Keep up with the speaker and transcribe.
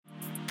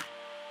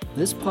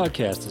This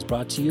podcast is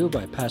brought to you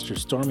by Pastor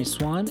Stormy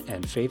Swan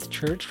and Faith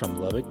Church from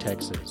Lubbock,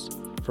 Texas.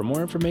 For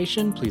more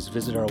information, please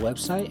visit our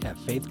website at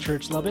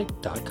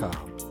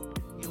faithchurchlubbock.com.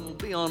 We'll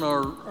be on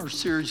our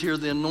series here,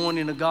 The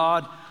Anointing of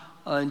God.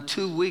 In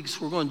 2 weeks,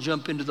 we're going to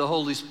jump into the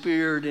Holy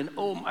Spirit, and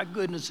oh my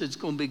goodness, it's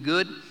going to be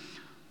good.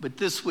 But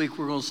this week,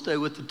 we're going to stay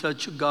with the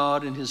touch of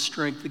God and His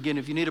strength. Again,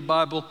 if you need a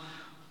Bible,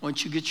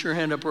 once you get your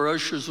hand up, our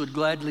ushers would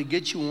gladly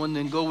get you one.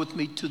 Then go with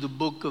me to the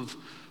book of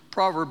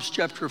Proverbs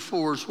chapter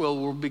 4 as well.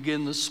 We'll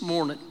begin this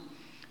morning.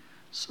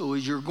 So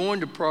as you're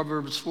going to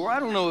Proverbs 4, I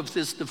don't know if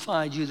this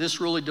defines you.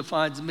 This really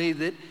defines me,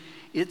 that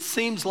it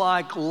seems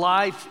like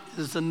life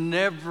is a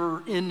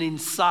never-ending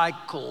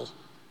cycle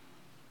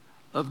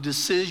of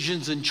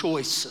decisions and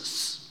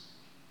choices.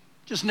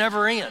 Just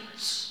never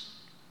ends.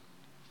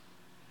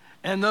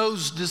 And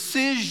those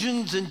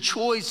decisions and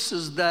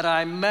choices that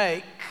I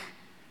make,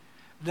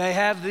 they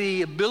have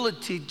the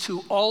ability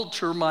to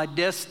alter my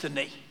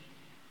destiny.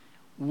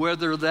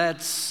 Whether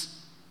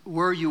that's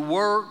where you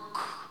work,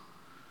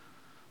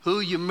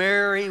 who you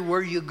marry,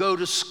 where you go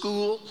to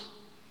school.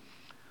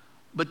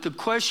 But the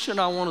question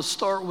I want to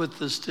start with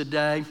this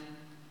today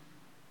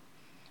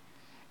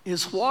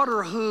is what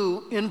or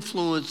who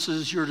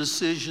influences your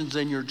decisions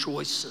and your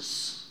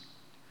choices?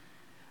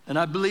 And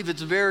I believe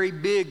it's very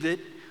big that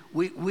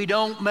we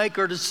don't make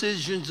our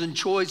decisions and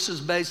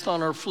choices based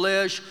on our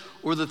flesh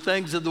or the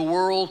things of the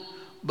world,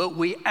 but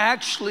we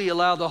actually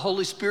allow the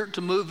Holy Spirit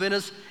to move in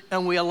us,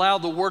 and we allow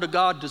the Word of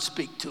God to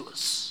speak to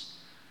us.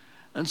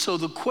 And so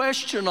the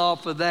question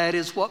off of that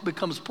is what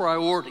becomes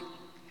priority?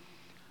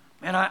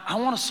 And I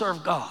want to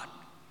serve God.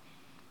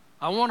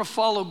 I want to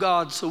follow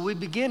God. So we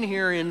begin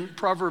here in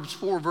Proverbs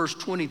 4, verse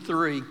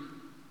 23.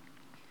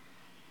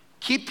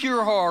 Keep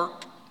your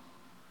heart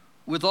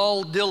with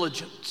all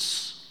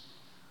diligence.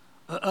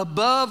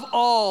 Above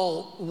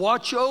all,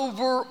 watch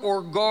over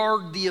or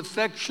guard the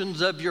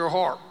affections of your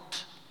heart.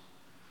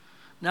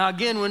 Now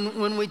again,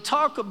 when we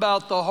talk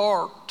about the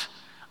heart,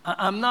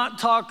 I'm not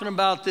talking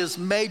about this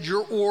major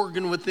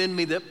organ within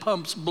me that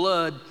pumps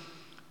blood,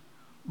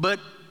 but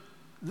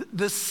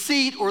the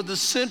seat or the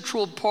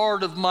central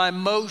part of my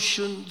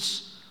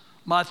emotions,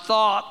 my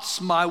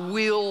thoughts, my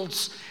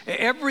wills,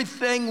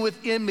 everything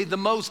within me, the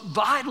most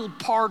vital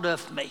part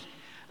of me.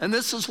 And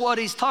this is what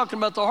he's talking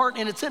about, the heart.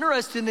 And it's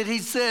interesting that he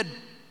said,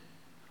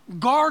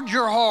 guard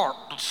your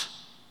heart.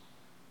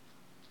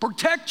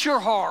 Protect your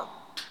heart.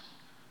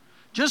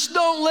 Just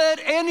don't let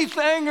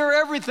anything or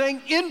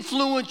everything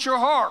influence your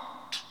heart.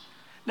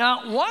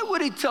 Now, why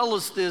would he tell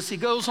us this? He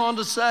goes on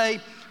to say,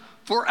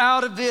 for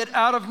out of it,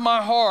 out of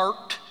my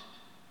heart,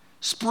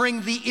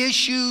 spring the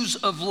issues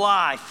of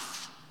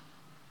life.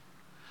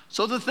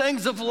 So the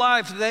things of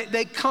life,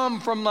 they come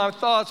from my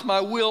thoughts,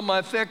 my will, my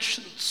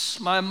affections,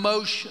 my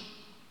emotion.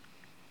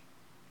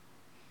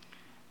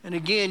 And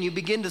again, you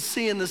begin to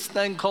see in this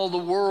thing called the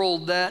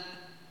world that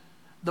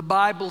the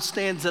Bible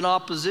stands in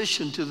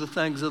opposition to the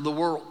things of the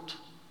world.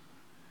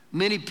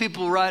 Many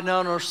people right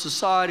now in our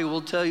society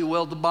will tell you,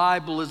 well, the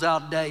Bible is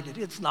outdated.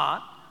 It's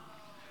not.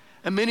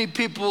 And many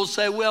people will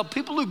say, well,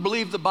 people who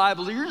believe the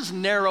Bible, you're just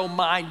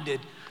narrow-minded.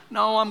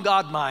 No, I'm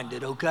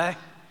God-minded, okay?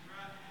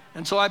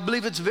 And so I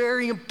believe it's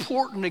very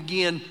important,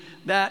 again,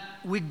 that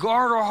we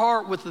guard our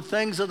heart with the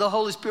things of the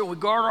Holy Spirit. We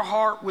guard our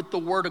heart with the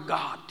Word of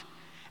God.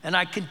 And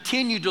I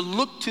continue to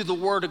look to the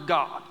Word of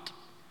God.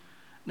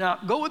 Now,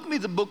 go with me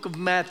to the book of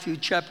Matthew,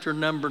 chapter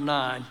number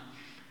 9.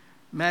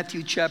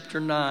 Matthew, chapter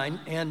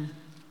 9. And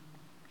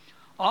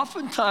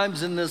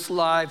oftentimes in this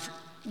life,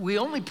 we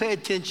only pay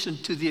attention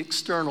to the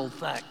external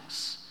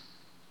things,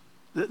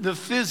 the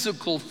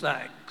physical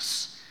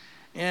things.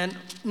 And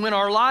when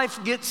our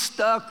life gets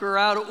stuck or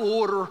out of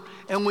order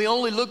and we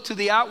only look to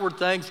the outward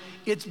things,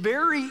 it's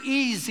very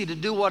easy to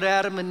do what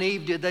Adam and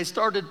Eve did. They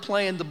started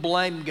playing the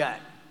blame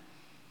game.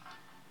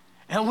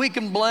 And we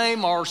can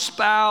blame our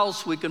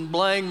spouse, we can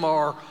blame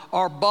our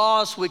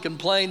boss, we can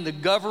blame the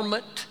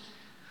government.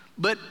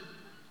 But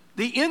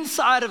the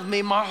inside of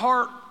me, my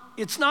heart,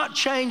 it's not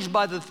changed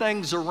by the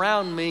things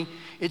around me.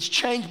 It's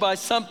changed by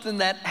something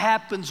that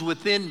happens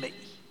within me.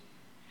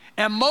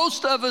 And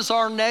most of us,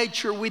 our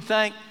nature, we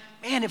think,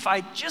 man, if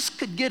I just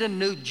could get a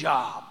new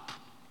job,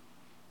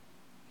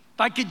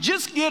 if I could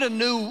just get a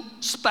new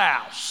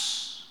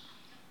spouse.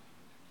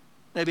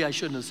 Maybe I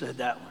shouldn't have said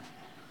that one.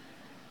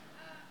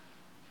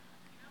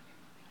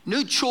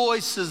 New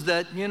choices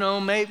that,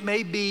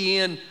 may be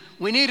in.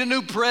 We need a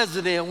new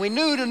president. We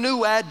need a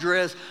new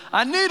address.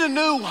 I need a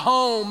new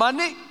home.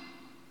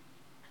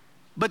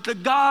 But the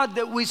God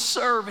that we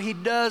serve, He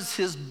does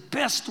His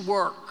best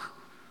work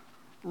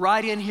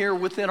right in here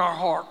within our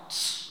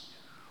hearts.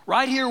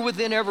 Right here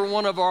within every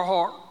one of our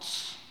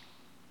hearts.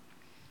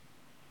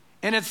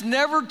 And it's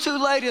never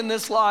too late in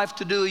this life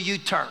to do a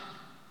U-turn.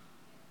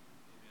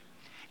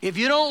 If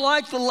you don't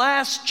like the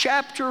last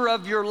chapter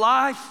of your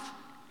life,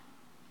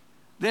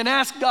 then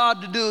ask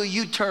God to do a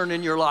U-turn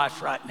in your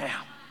life right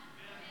now.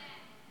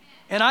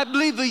 And I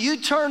believe a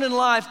U-turn in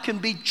life can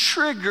be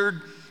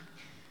triggered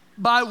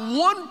by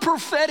one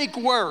prophetic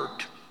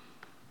word,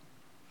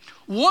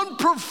 one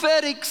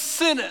prophetic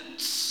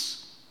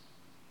sentence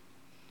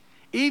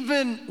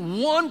even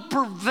one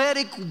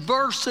prophetic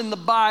verse in the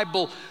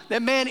Bible,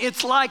 that man,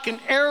 it's like an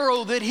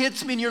arrow that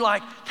hits me and you're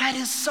like, that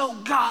is so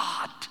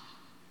God.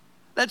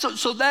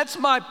 So that's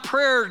my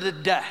prayer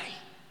today.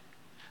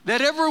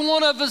 That every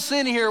one of us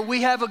in here,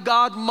 we have a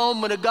God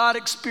moment, a God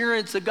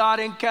experience, a God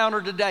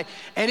encounter today.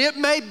 And it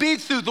may be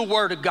through the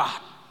Word of God.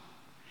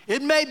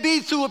 It may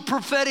be through a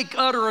prophetic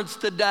utterance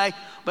today,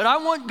 but I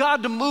want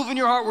God to move in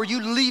your heart where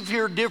you leave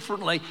here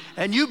differently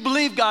and you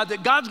believe God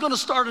that God's going to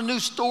start a new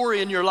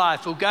story in your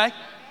life, okay?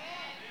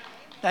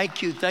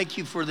 Thank you. Thank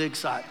you for the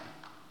excitement.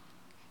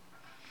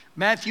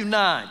 Matthew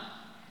 9,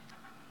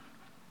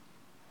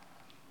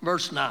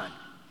 verse 9.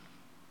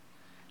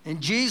 And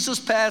Jesus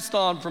passed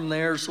on from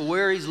there, so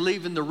where he's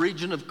leaving the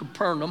region of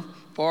Capernaum,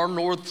 far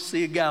north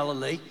Sea of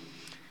Galilee.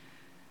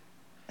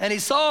 And he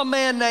saw a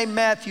man named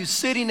Matthew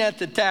sitting at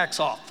the tax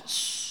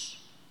office.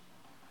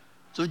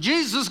 So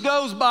Jesus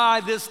goes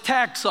by this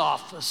tax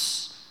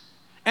office.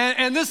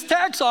 And this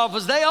tax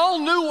office, they all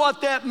knew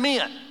what that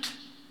meant.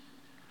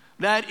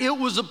 That it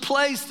was a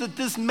place that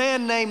this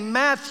man named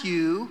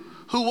Matthew,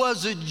 who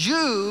was a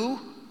Jew,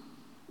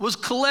 was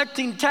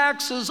collecting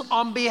taxes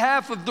on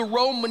behalf of the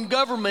Roman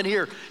government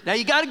here. Now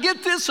you got to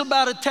get this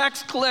about a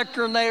tax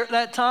collector in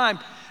that time.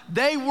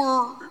 They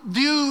were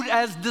viewed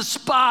as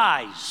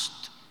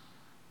despised,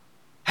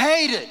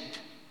 hated,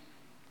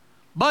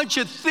 bunch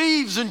of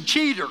thieves and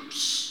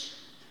cheaters.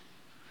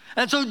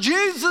 And so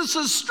Jesus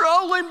is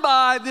strolling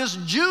by this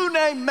Jew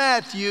named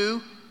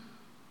Matthew,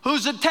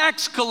 who's a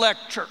tax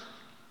collector.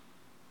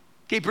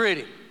 Keep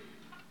reading.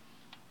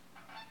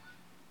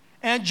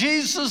 And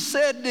Jesus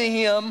said to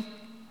him,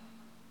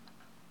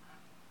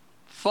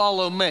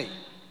 follow me.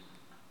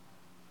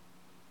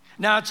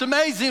 Now it's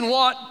amazing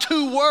what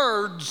 2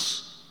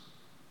 words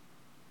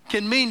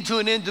can mean to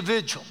an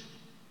individual.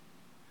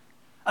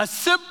 A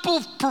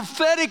simple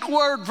prophetic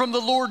word from the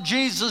Lord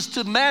Jesus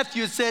to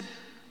Matthew said,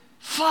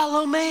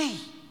 follow me.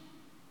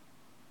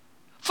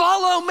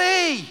 Follow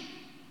me.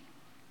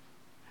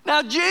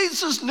 Now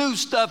Jesus knew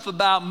stuff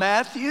about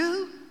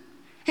Matthew.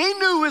 He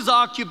knew his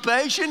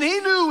occupation. He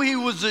knew he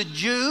was a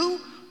Jew.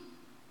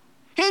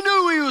 He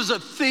knew he was a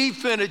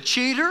thief and a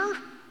cheater.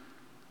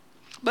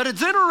 But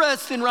it's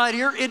interesting right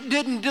here, it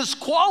didn't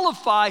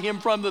disqualify him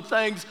from the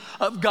things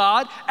of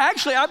God.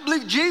 Actually, I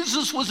believe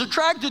Jesus was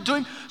attracted to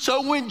him.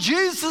 So when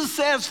Jesus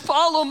says,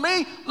 follow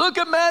me, look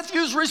at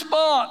Matthew's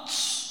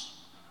response.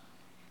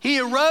 He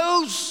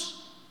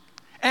arose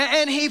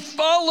and he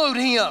followed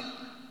him.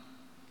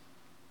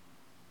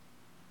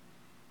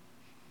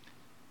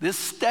 This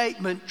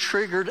statement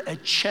triggered a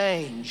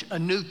change, a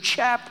new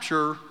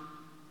chapter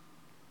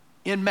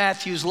in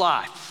Matthew's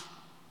life.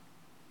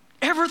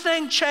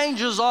 Everything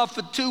changes off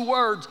of 2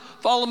 words,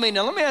 follow me.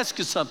 Now let me ask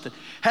you something.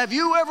 Have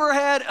you ever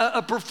had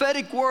a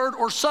prophetic word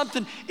or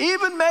something,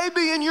 even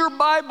maybe in your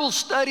Bible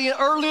study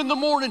early in the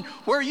morning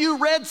where you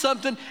read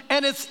something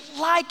and it's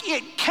like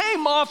it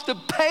came off the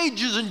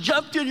pages and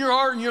jumped in your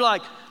heart and you're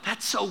like,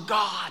 that's so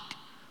God.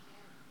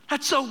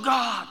 That's so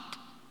God.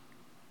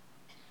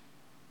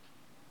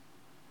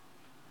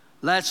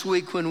 Last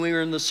week when we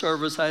were in the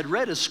service, I had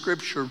read a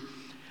scripture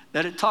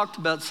that it talked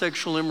about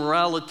sexual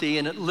immorality,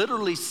 and it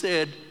literally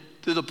said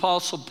through the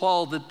Apostle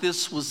Paul that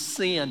this was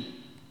sin.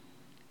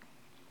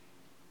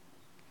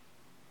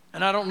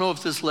 And I don't know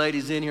if this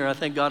lady's in here. I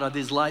thank God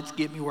these lights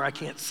get me where I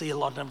can't see a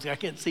lot of times. I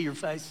can't see your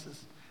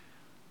faces.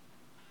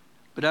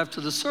 But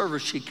after the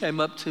service, she came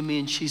up to me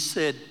and she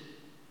said,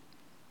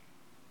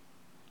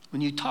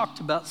 when you talked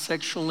about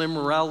sexual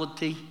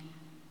immorality,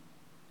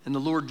 and the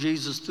Lord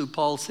Jesus through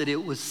Paul said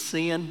it was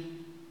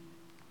sin,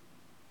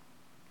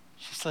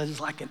 she said, it's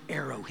like an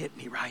arrow hit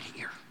me right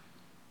here.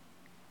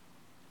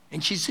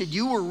 And she said,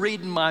 you were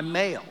reading my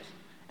mail.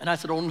 And I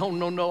said, oh,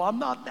 no, I'm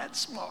not that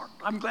smart.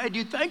 I'm glad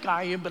you think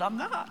I am, but I'm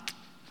not.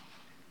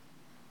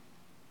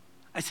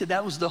 I said,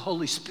 that was the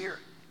Holy Spirit.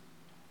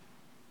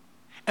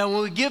 And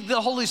when we give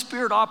the Holy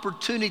Spirit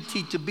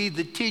opportunity to be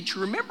the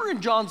teacher, remember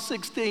in John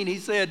 16, he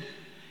said,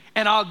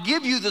 and I'll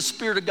give you the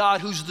Spirit of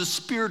God, who's the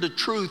Spirit of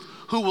truth,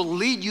 who will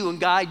lead you and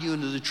guide you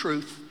into the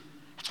truth.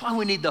 That's why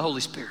we need the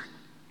Holy Spirit.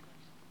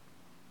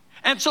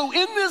 And so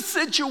in this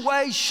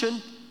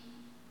situation,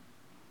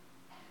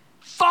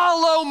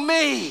 follow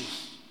me.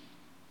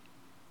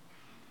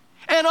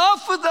 And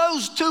off of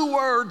those 2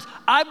 words,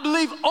 I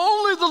believe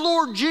only the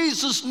Lord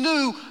Jesus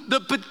knew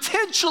the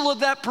potential of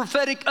that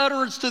prophetic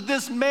utterance to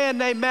this man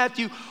named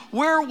Matthew,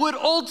 where it would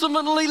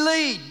ultimately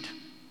lead.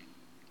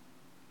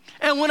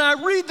 And when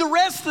I read the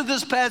rest of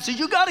this passage,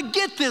 you got to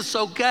get this,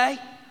 okay?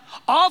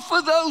 Off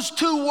of those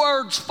 2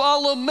 words,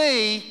 follow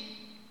me,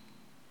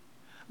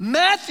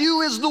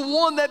 Matthew is the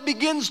one that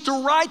begins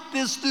to write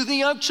this through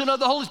the unction of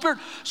the Holy Spirit.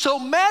 So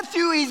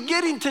Matthew, he's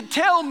getting to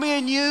tell me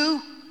and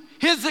you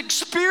his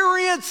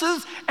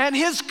experiences and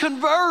his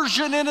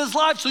conversion in his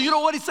life. So you know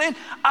what he's saying?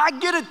 I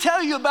get to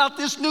tell you about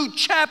this new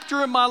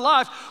chapter in my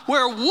life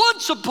where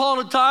once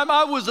upon a time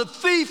I was a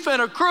thief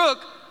and a crook,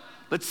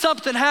 but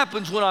something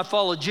happens when I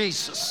follow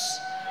Jesus.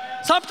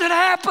 Something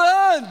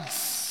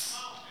happens.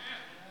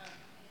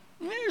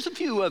 There's a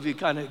few of you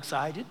kind of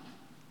excited.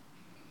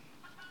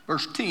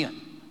 Verse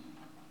 10.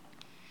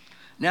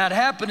 Now it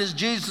happened as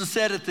Jesus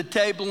sat at the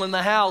table in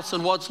the house,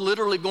 and what's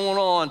literally going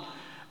on,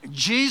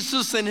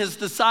 Jesus and his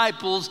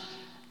disciples,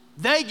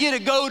 they get to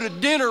go to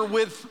dinner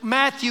with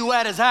Matthew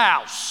at his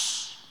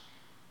house.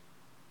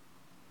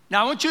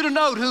 Now I want you to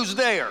note who's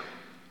there.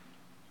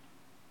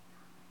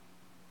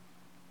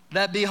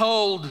 That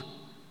behold,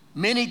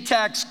 many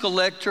tax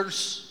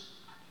collectors,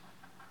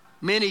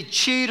 many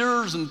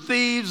cheaters and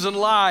thieves and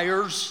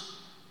liars,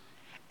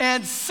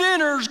 and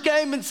sinners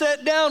came and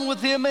sat down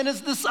with him and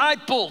his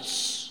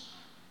disciples.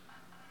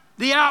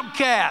 The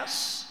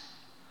outcasts,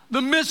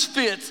 the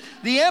misfits.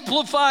 The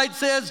Amplified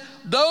says,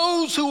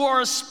 those who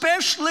are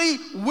especially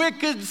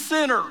wicked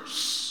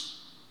sinners.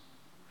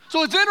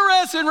 So it's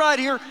interesting right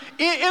here.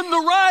 In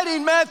the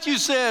writing, Matthew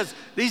says,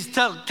 these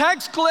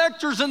tax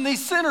collectors and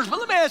these sinners. But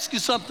let me ask you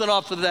something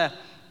off of that.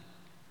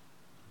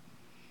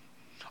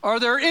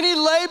 Are there any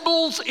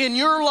labels in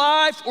your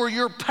life or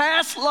your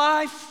past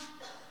life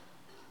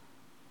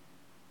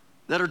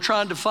that are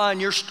trying to define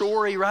your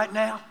story right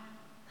now?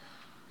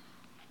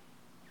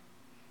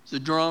 Is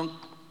it drunk,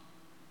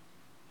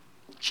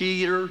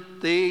 cheater,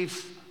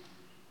 thief?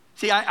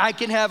 See, I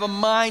can have a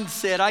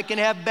mindset. I can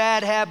have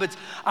bad habits.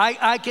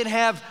 I can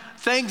have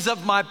things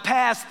of my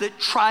past that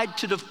tried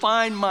to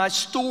define my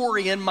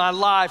story in my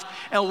life.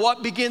 And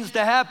what begins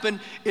to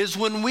happen is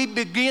when we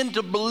begin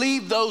to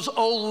believe those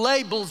old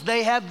labels,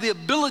 they have the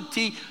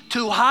ability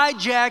to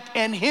hijack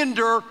and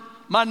hinder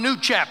my new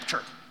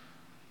chapter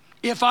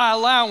if I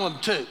allow them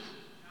to.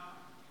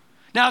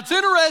 Now it's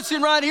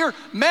interesting right here,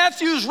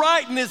 Matthew's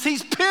writing this,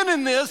 he's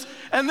penning this,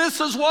 and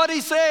this is what he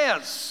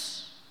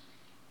says.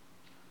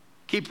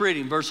 Keep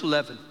reading, verse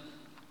 11.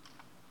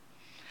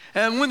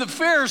 And when the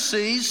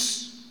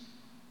Pharisees,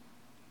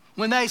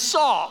 when they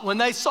saw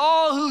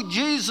who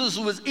Jesus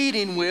was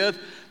eating with,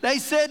 they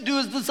said to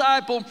his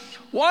disciple,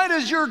 why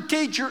does your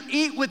teacher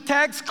eat with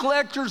tax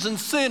collectors and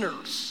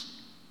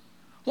sinners?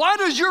 Why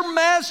does your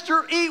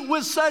master eat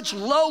with such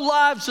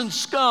lowlifes and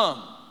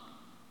scum?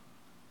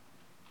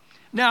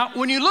 Now,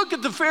 when you look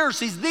at the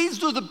Pharisees,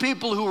 these are the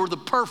people who were the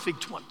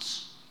perfect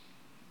ones,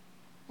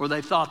 or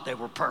they thought they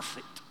were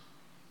perfect.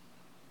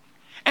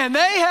 And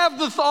they have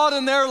the thought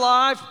in their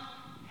life,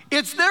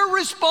 it's their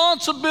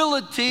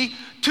responsibility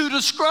to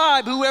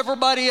describe who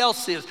everybody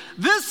else is.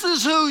 This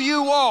is who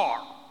you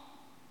are,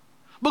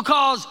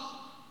 because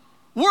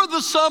we're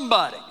the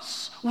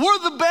somebodies. We're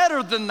the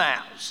better than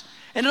thous.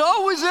 And it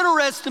always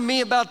interested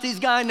me about these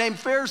guys named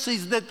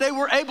Pharisees that they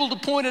were able to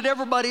point at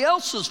everybody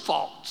else's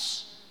faults.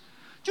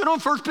 Do you know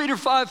in 1 Peter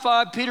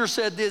 5:5, Peter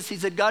said this, he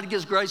said, God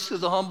gives grace to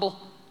the humble,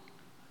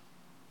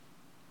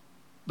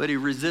 but he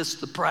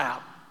resists the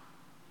proud.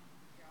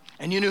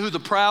 And you know who the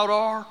proud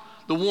are?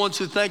 The ones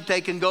who think they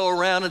can go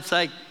around and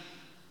say,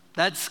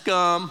 that's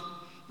scum,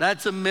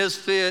 that's a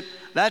misfit,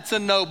 that's a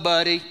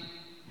nobody.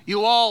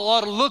 You all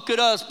ought to look at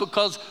us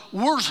because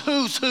we're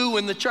who's who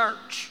in the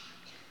church.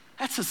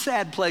 That's a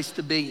sad place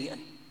to be in.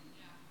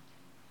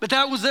 But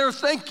that was their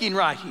thinking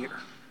right here.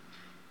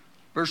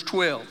 Verse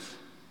 12.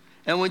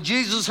 And when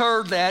Jesus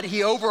heard that,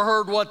 he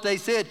overheard what they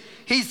said.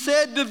 He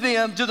said to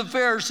them, to the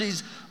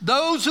Pharisees,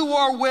 those who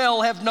are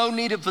well have no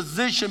need of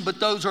physician, but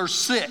those who are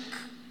sick.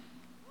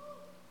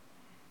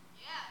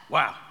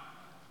 Wow.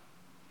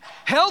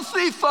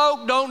 Healthy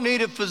folk don't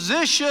need a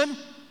physician,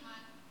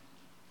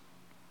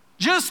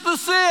 just the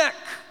sick.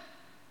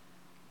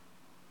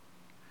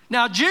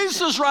 Now,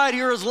 Jesus right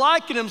here is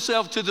likening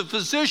himself to the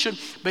physician,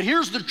 but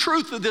here's the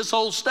truth of this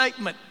whole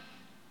statement.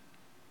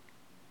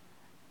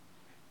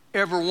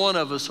 Every one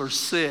of us are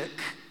sick.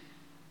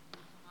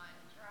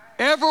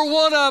 Every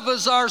one of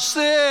us are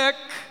sick.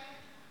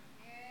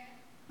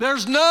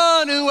 There's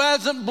none who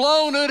hasn't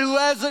blown it, who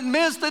hasn't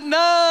missed it,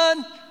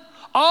 none.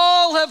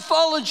 All have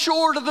fallen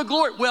short of the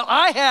glory. Well,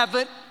 I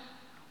haven't.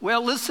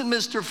 Well, listen,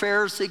 Mr.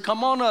 Pharisee,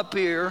 come on up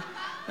here,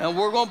 and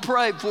we're going to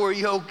pray for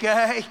you,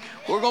 okay?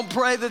 We're going to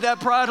pray that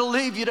pride will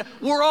leave you.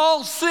 We're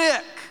all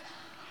sick.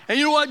 And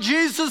you know what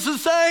Jesus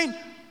is saying?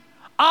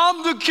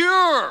 I'm the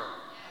cure.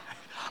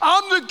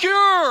 I'm the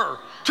cure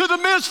to the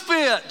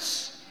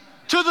misfits,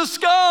 to the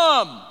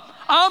scum.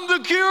 I'm the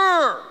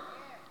cure.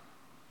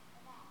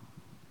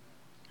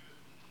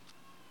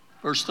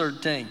 Verse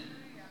 13.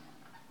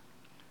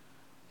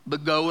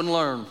 But go and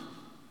learn.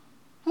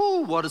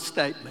 Woo, what a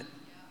statement.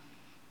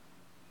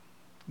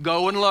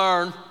 Go and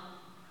learn.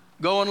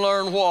 Go and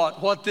learn what?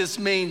 What this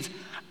means.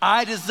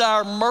 I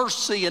desire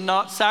mercy and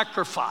not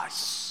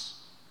sacrifice.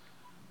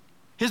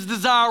 His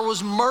desire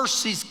was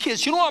mercy's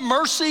kiss. You know what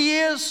mercy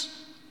is?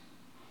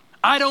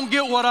 I don't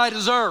get what I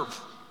deserve.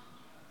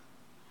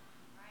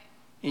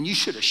 And you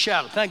should have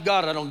shouted, thank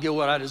God I don't get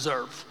what I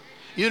deserve.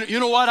 You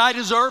know what I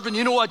deserve and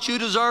you know what you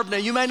deserve? Now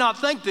you may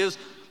not think this,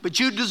 but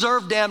you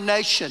deserve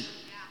damnation.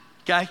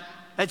 Okay?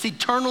 That's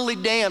eternally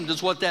damned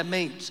is what that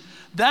means.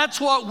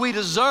 That's what we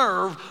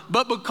deserve,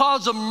 but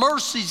because of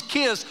mercy's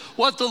kiss,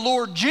 what the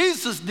Lord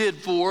Jesus did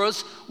for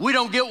us, we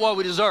don't get what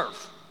we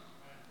deserve.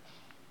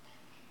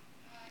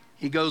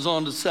 He goes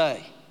on to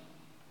say,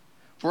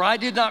 for I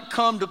did not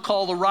come to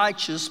call the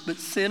righteous, but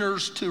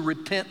sinners to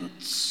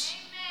repentance.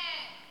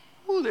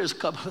 Ooh, there's a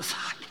couple of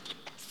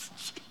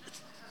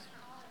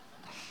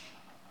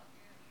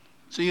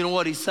So you know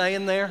what he's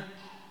saying there?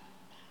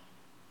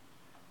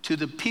 To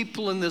the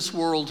people in this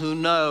world who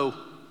know,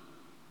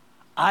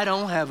 I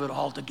don't have it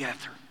all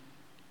together.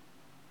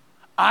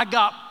 I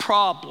got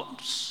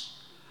problems.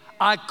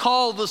 I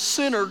call the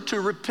sinner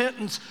to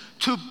repentance,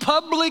 to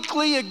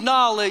publicly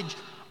acknowledge,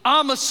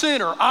 I'm a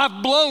sinner.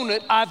 I've blown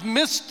it. I've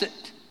missed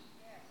it.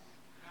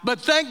 But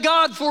thank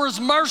God for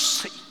his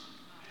mercy.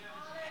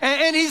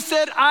 And he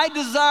said, I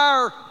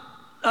desire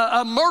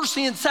a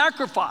mercy and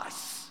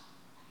sacrifice.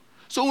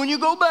 So when you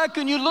go back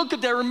and you look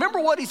at that,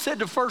 remember what he said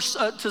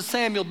to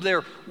Samuel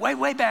there,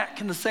 way back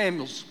in the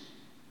Samuels.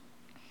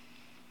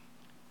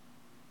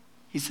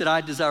 He said, I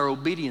desire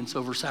obedience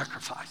over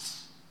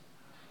sacrifice.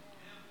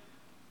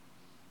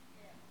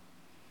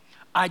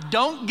 I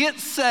don't get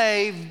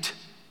saved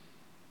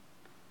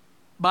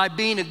by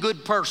being a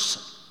good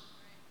person.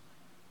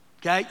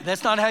 Okay?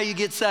 That's not how you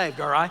get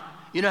saved, all right?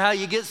 You know how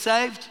you get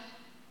saved?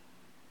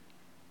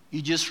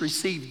 You just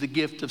receive the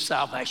gift of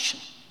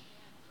salvation.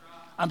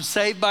 I'm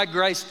saved by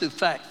grace through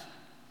faith.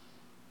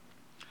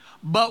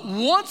 But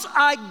once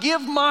I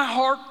give my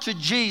heart to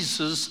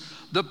Jesus,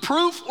 the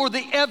proof or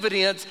the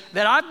evidence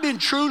that I've been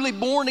truly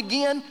born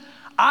again,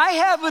 I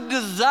have a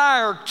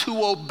desire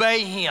to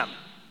obey him.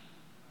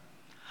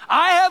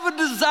 I have a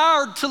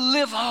desire to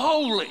live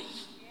holy.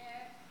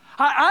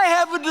 I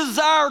have a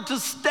desire to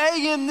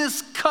stay in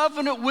this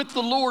covenant with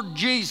the Lord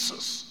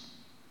Jesus.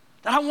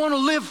 That I want to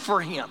live for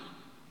him.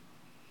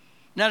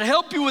 Now, to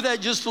help you with that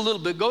just a little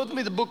bit, go with me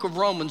to the book of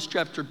Romans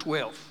chapter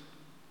 12.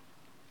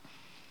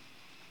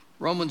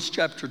 Romans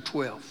chapter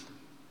 12.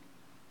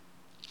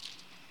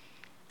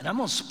 And I'm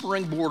going to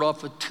springboard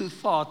off of two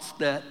thoughts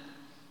that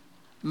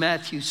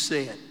Matthew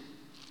said.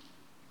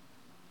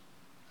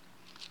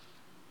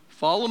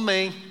 Follow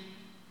me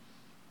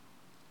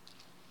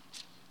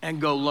and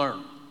go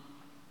learn.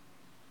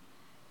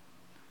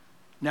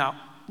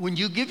 Now, when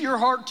you give your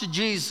heart to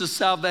Jesus,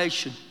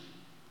 salvation,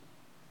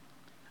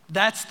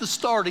 that's the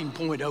starting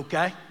point,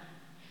 okay?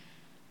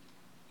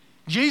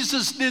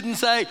 Jesus didn't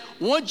say,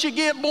 once you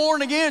get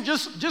born again,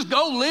 just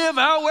go live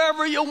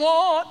however you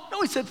want.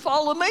 No, he said,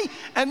 follow me.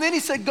 And then he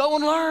said, go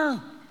and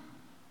learn.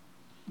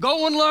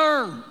 Go and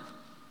learn.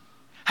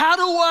 How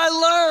do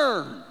I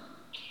learn?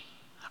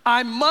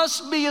 I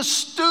must be a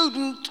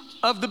student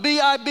of the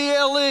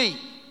Bible.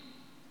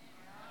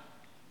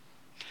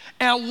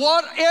 And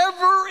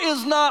whatever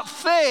is not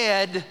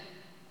fed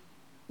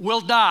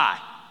will die.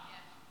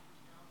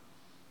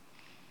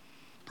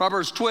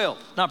 Romans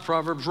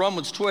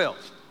 12,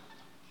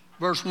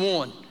 verse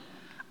 1.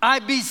 I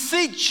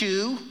beseech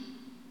you,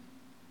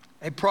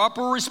 a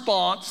proper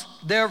response,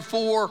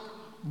 therefore,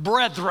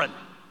 brethren.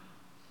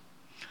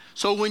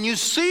 So when you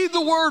see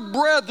the word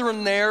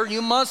brethren there,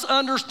 you must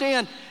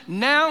understand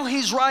now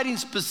he's writing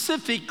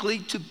specifically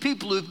to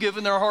people who've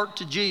given their heart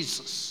to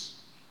Jesus.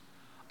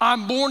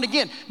 I'm born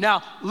again.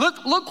 Now,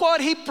 look what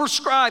he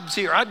prescribes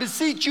here. I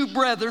beseech you,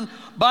 brethren,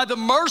 by the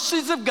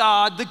mercies of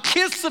God, the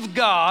kiss of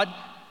God,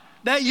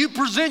 that you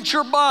present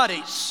your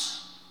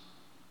bodies.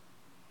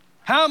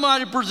 How am I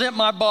to present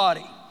my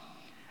body?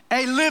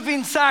 A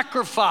living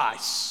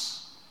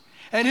sacrifice.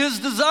 And his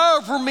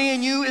desire for me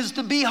and you is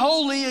to be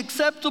holy,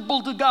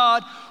 acceptable to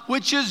God,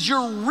 which is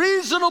your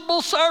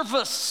reasonable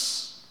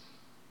service.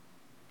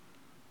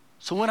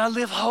 So when I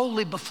live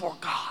holy before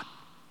God,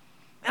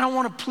 and I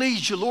want to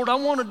please you, Lord, I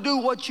want to do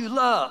what you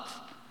love.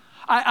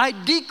 I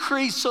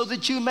decrease so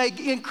that you may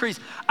increase.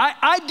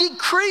 I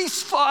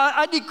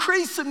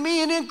decrease in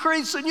me and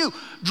increase in you.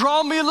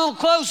 Draw me a little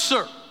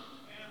closer.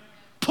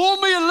 Pull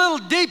me a little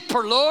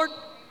deeper, Lord.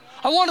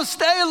 I want to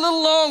stay a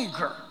little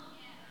longer.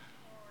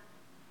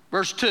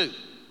 Verse 2.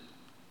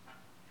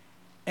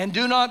 And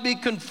do not be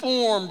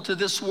conformed to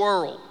this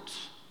world.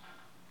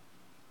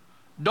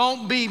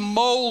 Don't be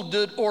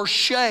molded or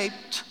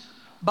shaped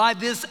by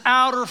this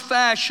outer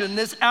fashion,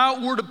 this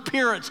outward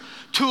appearance,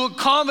 to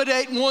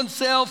accommodate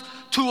oneself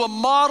to a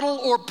model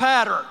or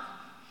pattern.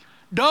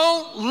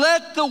 Don't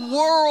let the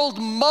world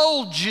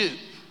mold you.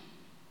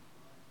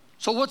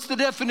 So what's the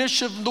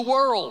definition of the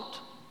world?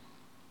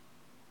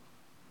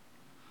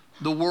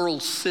 The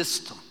world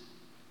system.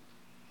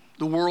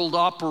 The world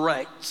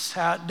operates,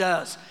 how it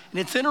does. And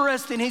it's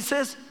interesting, he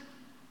says,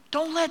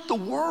 don't let the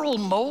world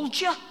mold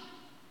you.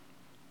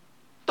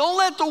 Don't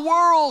let the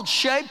world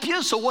shape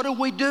you. So what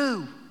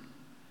do?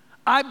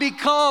 I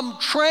become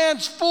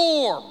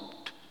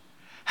transformed.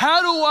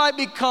 How do I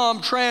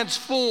become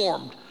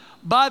transformed?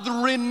 By the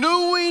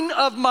renewing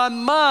of my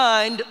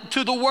mind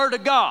to the Word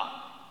of God.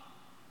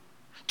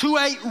 To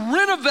a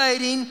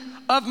renovating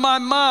of my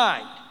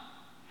mind.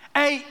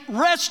 A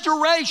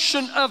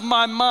restoration of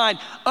my mind.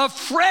 A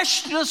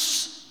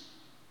freshness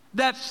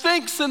that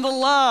thinks in the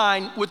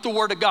line with the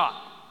Word of God.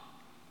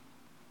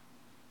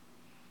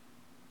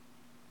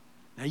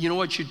 Now, you know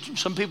what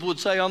some people would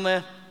say on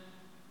that?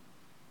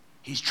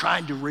 He's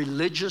trying to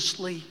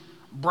religiously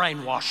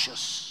brainwash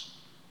us.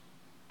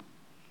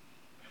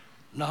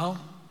 No,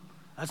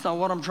 that's not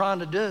what I'm trying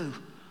to do.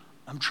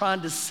 I'm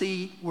trying to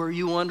see where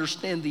you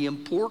understand the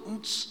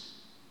importance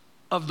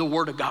of the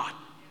Word of God.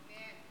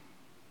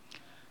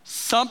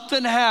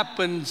 something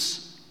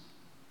happens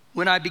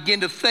when I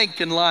begin to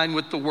think in line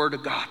with the Word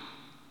of God.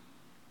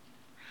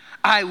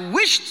 I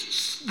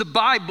wish the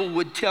Bible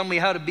would tell me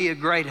how to be a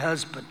great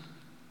husband.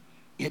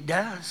 It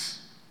does.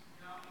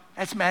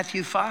 That's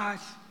Matthew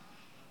 5.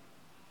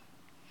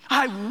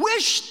 I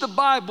wish the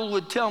Bible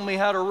would tell me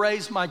how to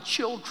raise my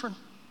children.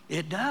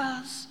 It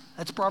does.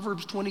 That's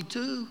Proverbs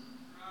 22.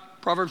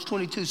 Proverbs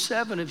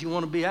 22:7 if you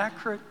want to be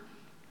accurate.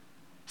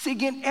 See,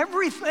 again,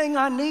 everything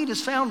I need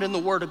is found in the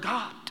Word of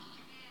God.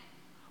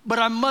 But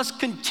I must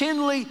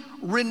continually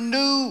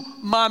renew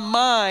my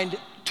mind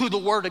to the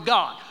Word of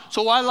God.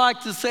 So I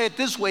like to say it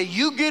this way: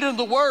 you get in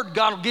the Word,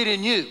 God will get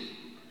in you.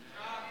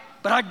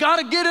 But I got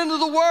to get into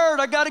the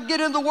Word. I got to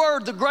get in the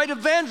Word. The great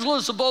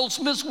evangelist of old,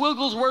 Smith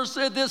Wigglesworth,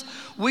 said this: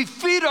 we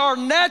feed our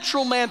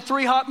natural man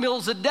 3 hot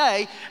meals a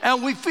day,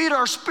 and we feed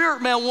our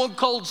spirit man 1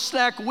 cold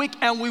snack a week,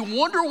 and we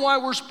wonder why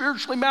we're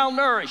spiritually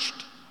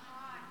malnourished.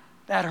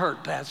 That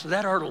hurt, Pastor.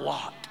 That hurt a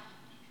lot.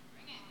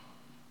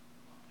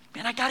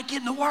 Man, I got to get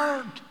in the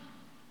Word.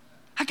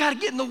 I got to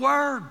get in the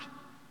Word.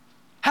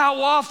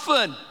 How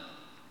often?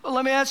 Well,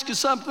 let me ask you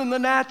something in the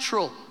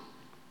natural.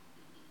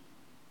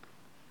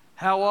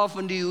 How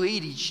often do you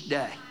eat each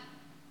day?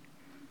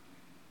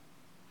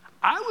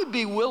 I would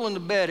be willing to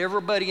bet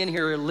everybody in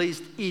here at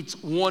least eats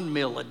 1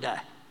 meal a day.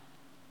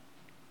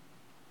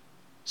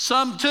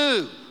 Some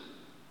 2,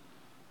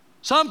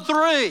 some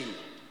 3,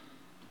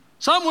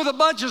 some with a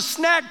bunch of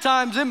snack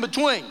times in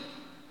between.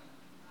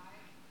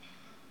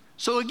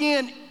 So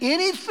again,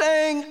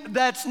 anything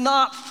that's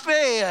not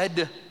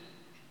fed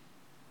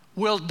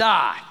will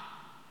die.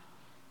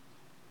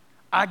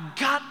 I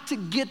got to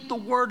get the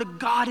Word of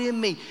God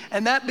in me,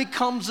 and that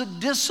becomes a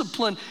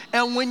discipline.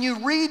 And when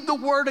you read the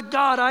Word of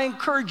God, I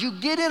encourage you,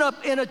 get it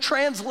up in a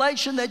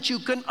translation that you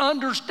can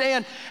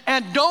understand,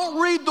 and don't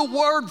read the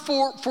Word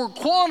for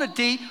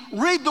quantity,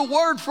 read the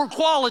Word for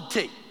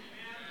quality.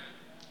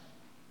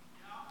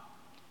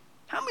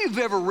 How many of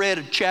you have ever read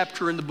a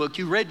chapter in the book?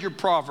 You read your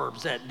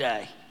Proverbs that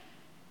day,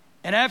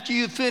 and after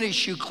you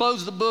finished, you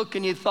closed the book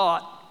and you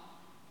thought,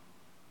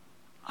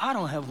 I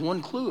don't have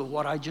 1 clue of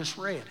what I just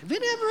read. Have you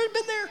ever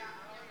been there?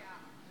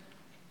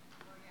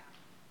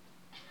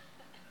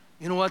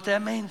 You know what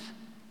that means?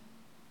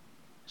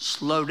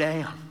 Slow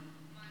down.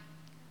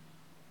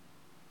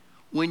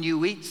 When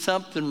you eat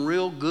something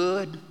real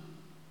good,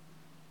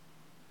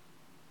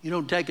 you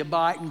don't take a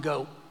bite and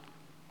go,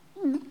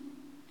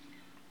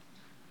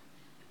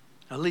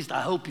 at least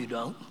I hope you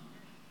don't.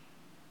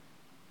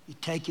 You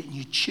take it and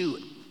you chew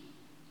it,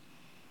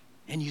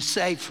 and you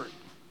savor it.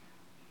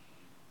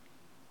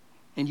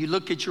 And you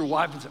look at your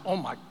wife and say, oh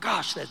my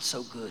gosh, that's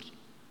so good.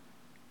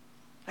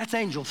 That's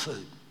angel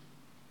food.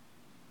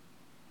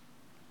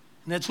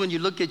 And that's when you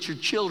look at your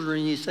children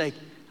and you say,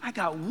 I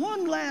got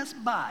 1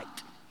 last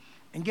bite.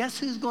 And guess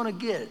who's going to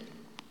get it?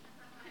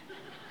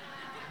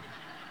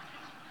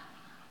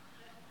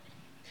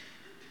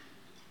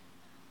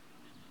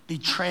 Be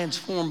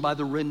transformed by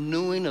the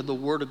renewing of the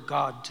Word of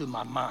God to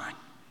my mind.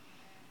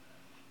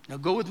 Now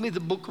go with me to the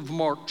book of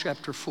Mark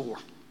chapter 4.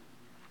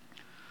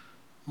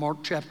 Mark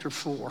chapter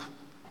 4.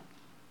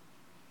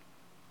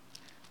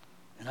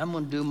 And I'm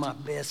going to do my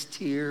best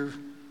here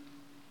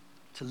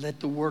to let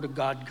the Word of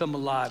God come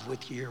alive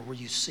with you here where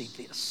you see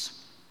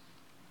this.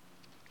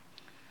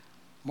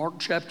 Mark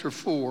chapter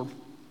 4,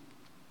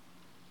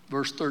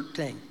 verse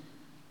 13.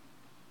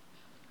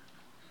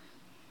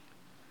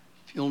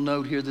 If you'll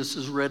note here, this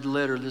is red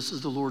letter. This is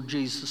the Lord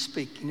Jesus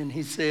speaking. And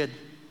he said,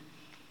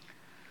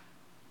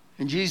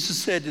 and Jesus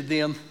said to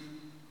them,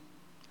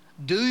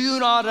 do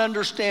you not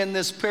understand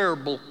this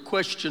parable? ?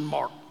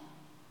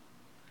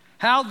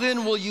 How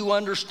then will you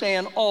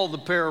understand all the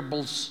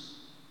parables? ?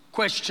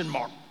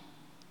 Now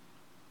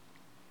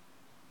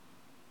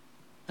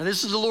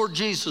this is the Lord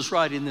Jesus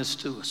writing this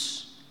to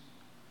us.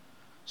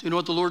 So you know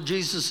what the Lord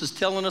Jesus is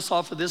telling us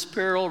off of this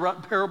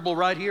parable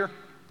right here?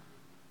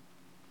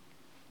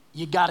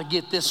 You got to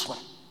get this one.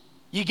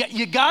 You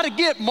got to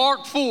get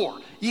Mark 4.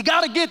 You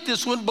got to get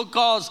this one,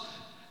 because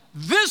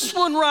this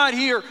one right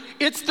here,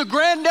 it's the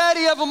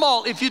granddaddy of them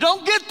all. If you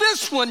don't get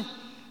this one,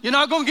 you're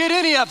not going to get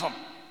any of them.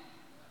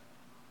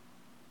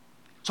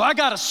 So I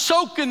got to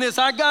soak in this.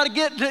 I got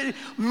to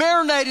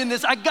marinate in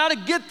this. I got to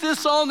get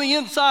this on the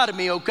inside of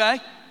me, okay?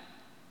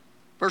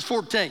 Verse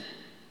 14.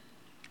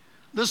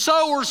 The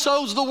sower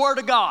sows the Word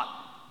of God.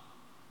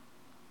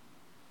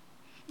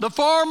 The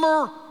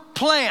farmer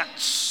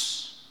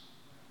plants.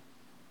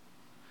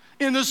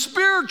 In the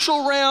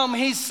spiritual realm,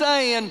 he's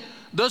saying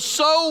the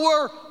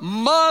sower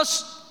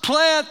must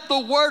plant the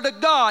Word of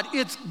God.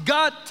 It's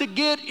got to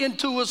get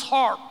into his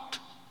heart.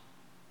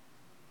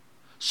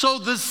 So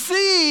the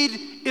seed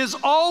is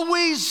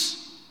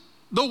always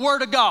the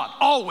Word of God,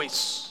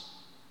 always.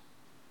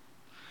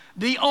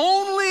 The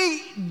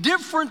only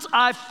difference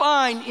I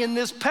find in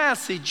this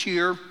passage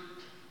here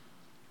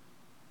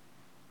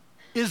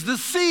is the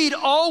seed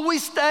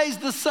always stays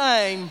the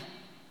same.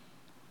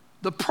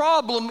 The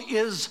problem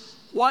is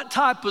what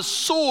type of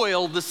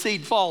soil the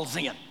seed falls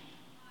in.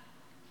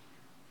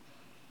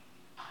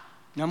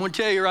 Now I'm going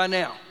to tell you right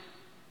now,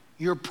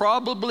 you're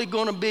probably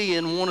going to be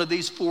in one of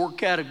these 4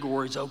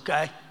 categories,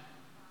 okay?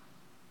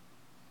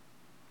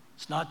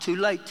 It's not too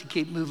late to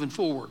keep moving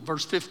forward.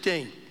 Verse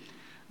 15.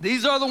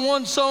 These are the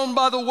ones sown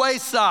by the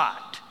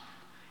wayside.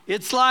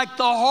 It's like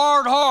the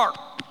hard heart.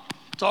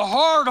 It's a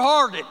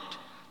hard-hearted,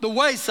 the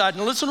wayside.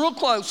 And listen real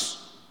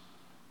close.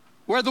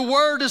 Where the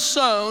word is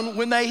sown,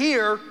 when they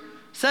hear,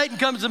 Satan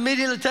comes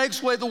immediately,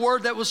 takes away the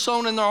word that was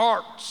sown in their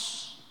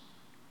hearts.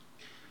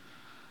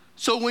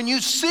 So when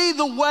you see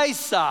the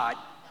wayside,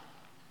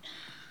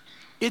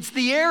 it's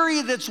the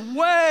area that's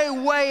way,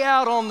 way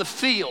out on the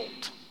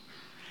field.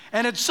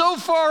 And it's so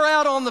far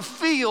out on the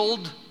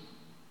field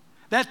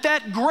that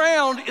that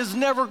ground is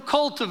never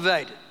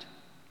cultivated.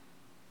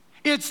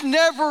 It's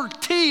never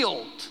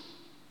tilled.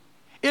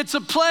 It's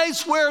a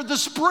place where the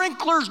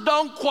sprinklers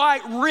don't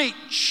quite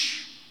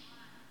reach.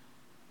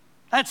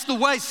 That's the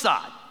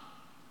wayside.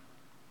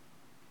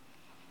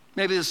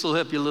 Maybe this will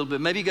help you a little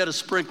bit. Maybe you got a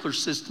sprinkler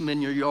system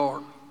in your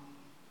yard.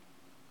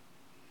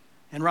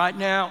 And right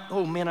now,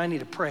 oh man, I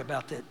need to pray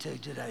about that too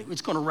today.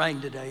 It's going to rain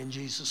today in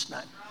Jesus'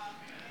 name.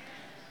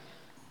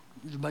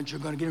 There's a bunch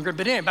of going to get in great.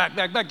 But anyway,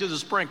 back to the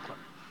sprinkler.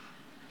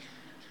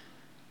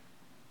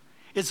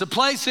 It's a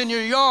place in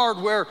your yard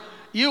where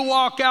you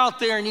walk out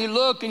there and you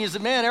look and you say,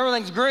 man,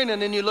 everything's green.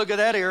 And then you look at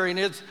that area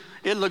and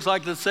it looks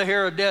like the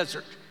Sahara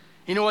Desert.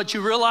 You know what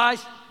you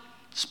realize?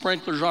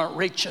 Sprinklers aren't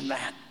reaching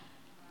that.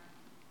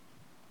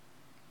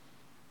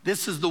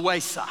 This is the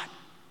wayside.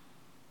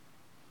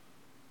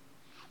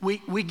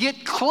 We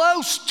get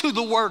close to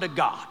the Word of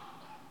God.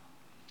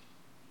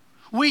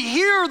 We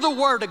hear the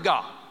Word of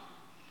God.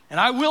 And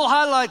I will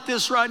highlight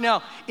this right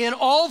now. In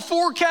all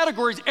 4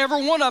 categories,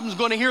 every one of them is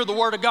going to hear the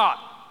Word of God.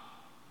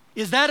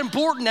 Is that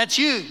important? That's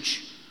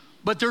huge.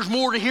 But there's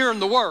more to hear in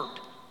the Word.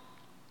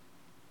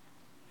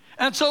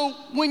 And so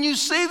when you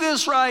see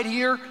this right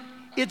here,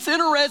 it's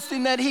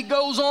interesting that he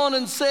goes on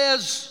and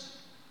says,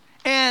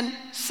 and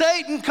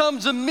Satan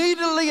comes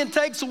immediately and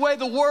takes away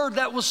the word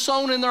that was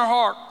sown in their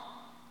heart.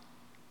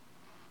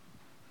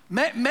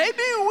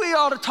 Maybe we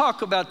ought to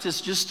talk about this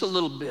just a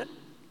little bit.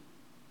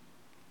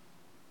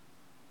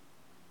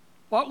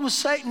 What was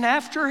Satan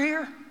after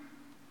here?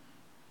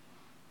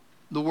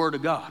 The Word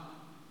of God.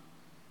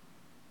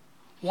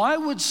 Why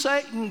would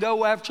Satan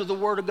go after the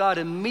Word of God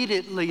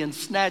immediately and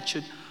snatch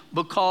it?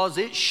 Because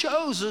it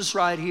shows us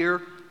right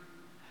here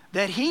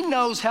that he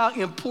knows how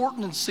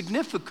important and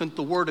significant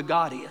the Word of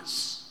God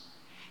is.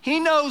 He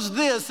knows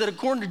this, that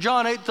according to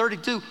John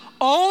 8:32,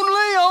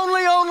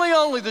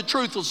 only the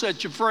truth will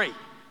set you free.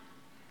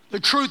 The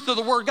truth of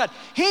the Word of God.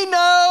 He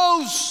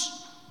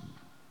knows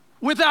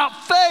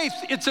without faith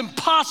it's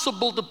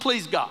impossible to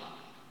please God.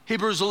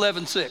 Hebrews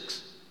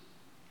 11:6.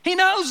 He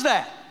knows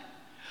that.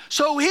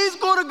 So he's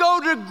going to go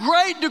to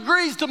great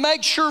degrees to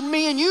make sure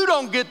me and you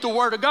don't get the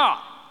Word of God.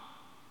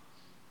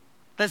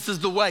 This is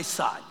the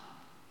wayside.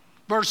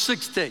 Verse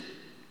 16.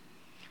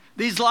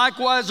 These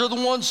likewise are the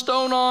ones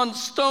sown on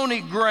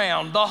stony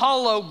ground, the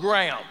hollow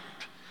ground.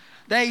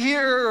 They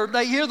hear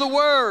the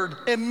word.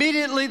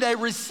 Immediately they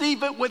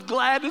receive it with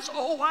gladness.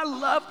 Oh, I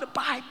love the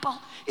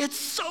Bible. It's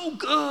so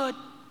good.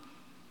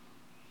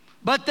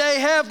 But they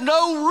have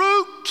no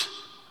root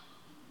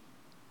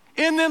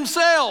in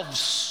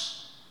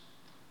themselves.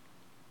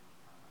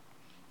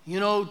 You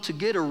know, to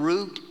get a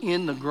root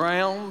in the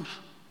ground,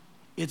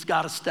 it's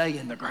got to stay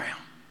in the ground.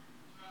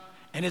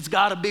 And it's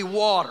got to be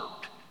watered.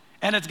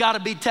 And it's got to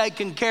be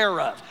taken care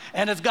of.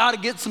 And it's got to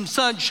get some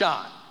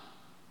sunshine.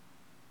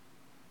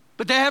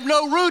 But they have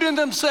no root in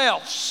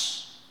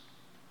themselves.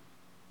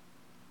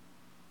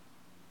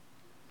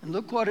 And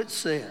look what it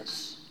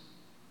says.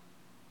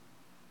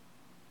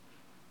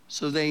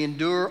 So they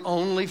endure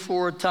only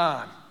for a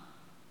time.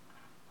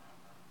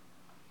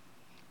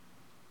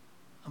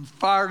 I'm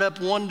fired up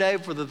one day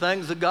for the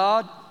things of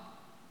God.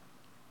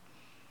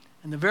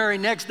 And the very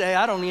next day,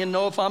 I don't even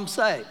know if I'm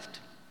saved.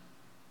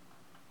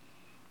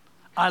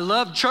 I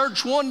love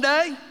church one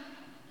day,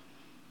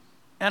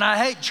 and I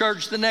hate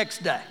church the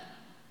next day.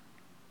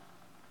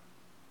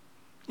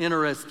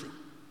 Interesting.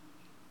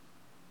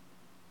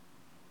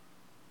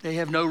 They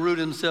have no root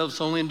in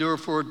themselves, only endure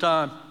for a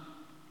time.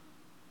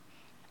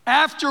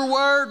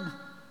 Afterward,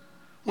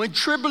 when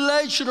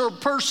tribulation or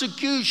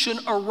persecution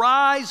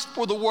arise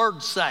for the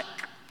word's sake.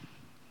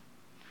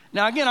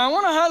 Now again, I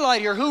want to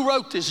highlight here who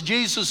wrote this.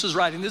 Jesus is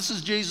writing. This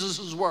is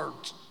Jesus'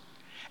 words.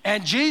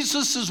 And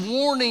Jesus is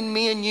warning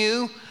me and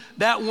you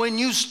that when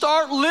you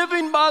start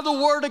living by the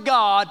Word of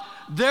God,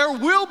 there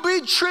will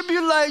be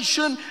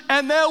tribulation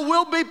and there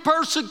will be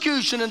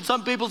persecution. And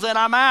some people said,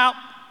 I'm out.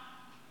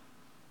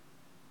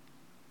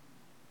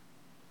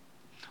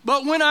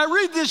 But when I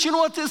read this, you know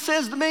what this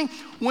says to me?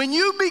 When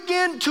you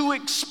begin to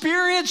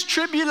experience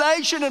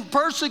tribulation and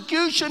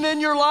persecution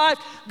in your life,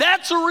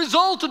 that's a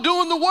result of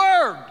doing the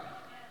Word.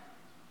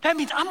 That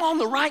means I'm on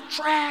the right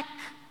track.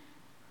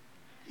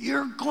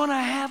 You're going to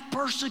have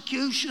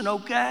persecution,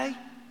 okay?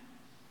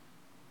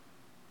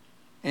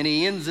 And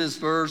he ends this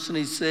verse and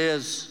he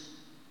says,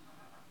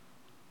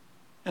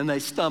 and they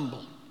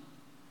stumble.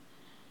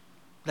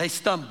 They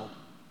stumble.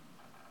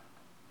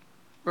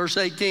 Verse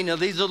 18, now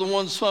these are the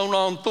ones sown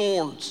on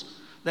thorns.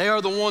 They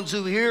are the ones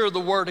who hear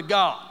the word of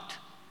God.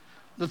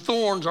 The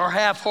thorns are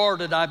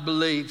half-hearted, I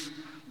believe,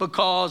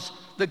 because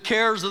the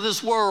cares of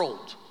this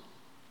world.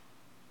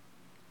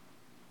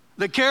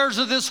 The cares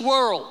of this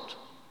world.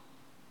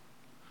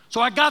 So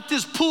I got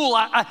this pull.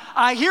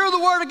 I hear the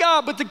word of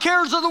God, but the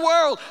cares of the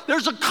world,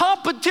 there's a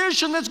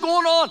competition that's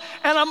going on,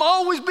 and I'm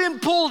always being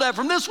pulled at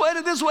from this way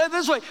to this way to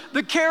this way.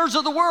 The cares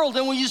of the world.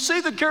 And when you see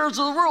the cares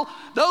of the world,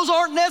 those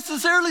aren't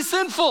necessarily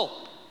sinful.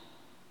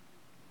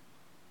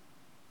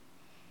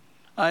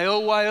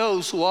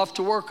 I-O-Y-O, so off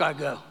to work I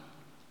go.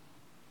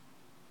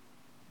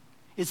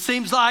 It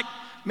seems like,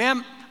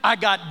 man, I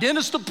got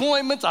dentist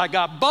appointments, I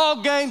got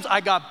ball games,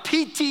 I got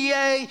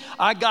PTA,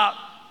 I got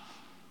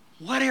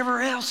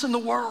whatever else in the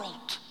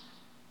world.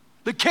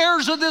 The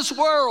cares of this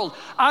world.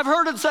 I've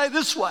heard it say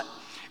this way: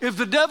 if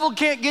the devil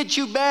can't get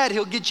you bad,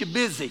 he'll get you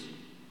busy.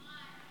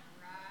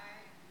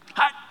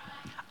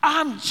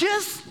 I'm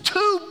just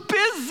too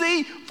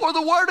busy for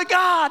the word of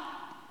God.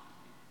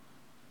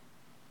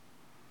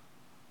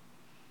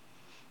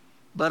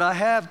 But I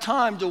have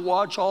time to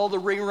watch all the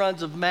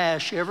reruns of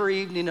MASH every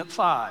evening at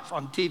 5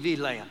 on TV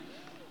Land.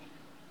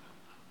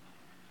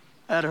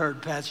 That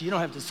hurt, Pastor. You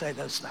don't have to say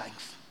those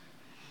things.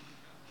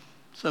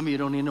 Some of you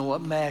don't even know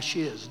what MASH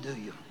is, do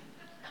you?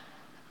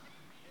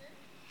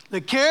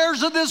 The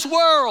cares of this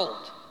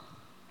world.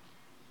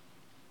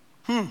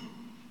 The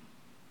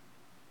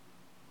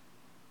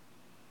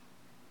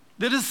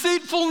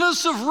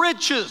deceitfulness of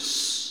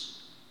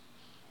riches.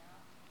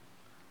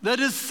 The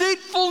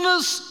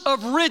deceitfulness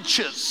of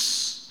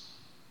riches.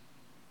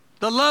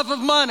 The love of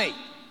money.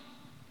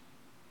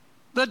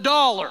 The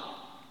dollar.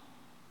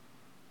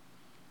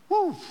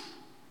 Woo.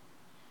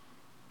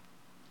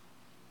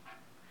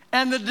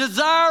 And the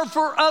desire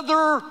for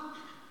other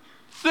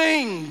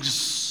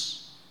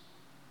things.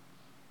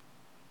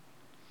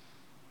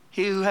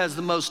 He who has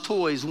the most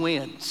toys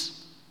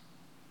wins.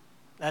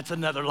 That's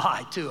another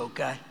lie too,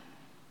 okay?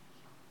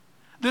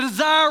 The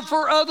desire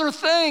for other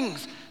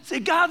things. See,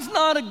 God's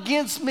not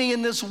against me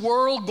in this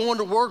world going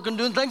to work and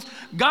doing things.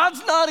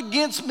 God's not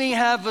against me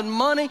having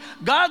money.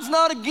 God's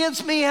not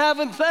against me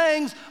having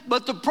things.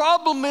 But the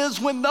problem is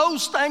when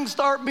those things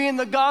start being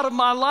the God of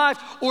my life,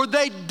 or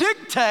they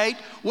dictate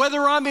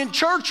whether I'm in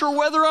church or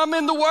whether I'm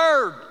in the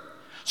Word.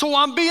 So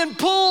I'm being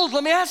pulled.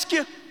 Let me ask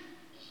you,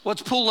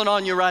 what's pulling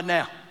on you right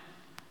now?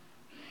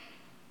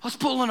 What's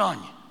pulling on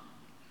you?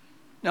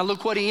 Now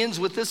look what he ends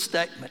with this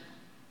statement.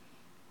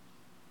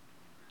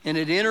 And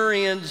it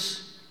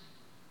ends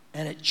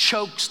and it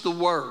chokes the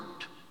word.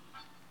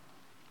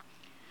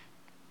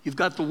 You've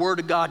got the word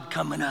of God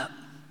coming up.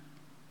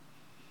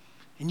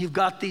 And you've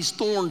got these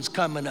thorns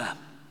coming up.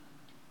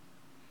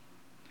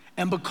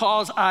 And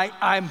because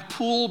I'm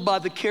pulled by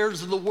the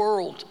cares of the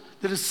world,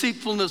 the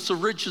deceitfulness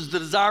of riches, the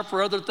desire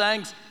for other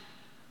things,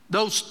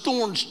 those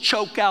thorns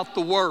choke out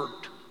the word.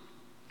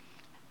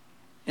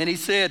 And he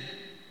said,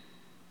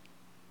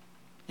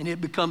 and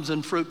it becomes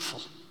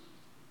unfruitful.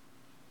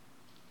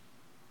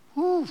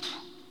 Whew.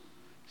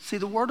 See,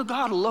 the word of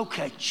God will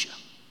locate you.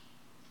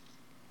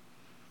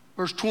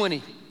 Verse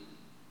 20.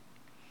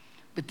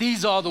 But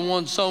these are the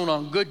ones sown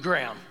on good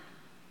ground.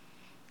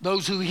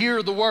 Those who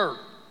hear the word.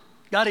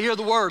 Got to hear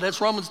the word. That's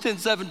Romans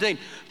 10:17.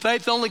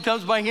 Faith only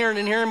comes by hearing,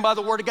 and hearing by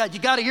the word of God. You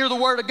got to hear the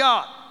word of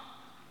God.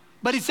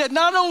 But he said,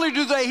 not only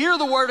do they hear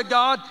the word of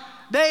God,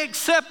 they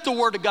accept the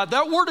word of God.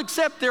 That word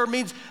accept there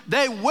means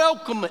they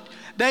welcome it.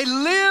 They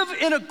live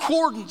in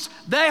accordance.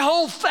 They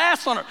hold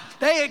fast on it.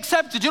 They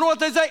accept it. You know what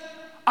they say?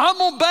 I'm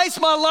going to base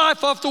my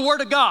life off the word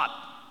of God.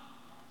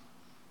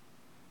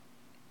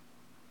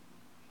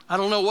 I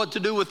don't know what to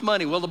do with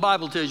money. Well, the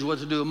Bible tells you what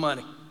to do with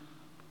money.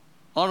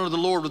 Honor the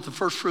Lord with the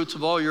first fruits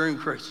of all your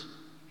increase.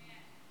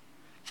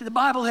 See, the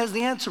Bible has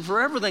the answer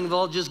for everything if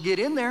I'll just get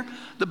in there.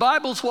 The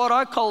Bible's what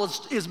I call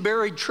is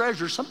buried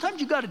treasure.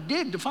 Sometimes you got to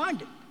dig to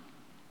find it.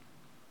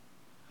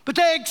 But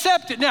they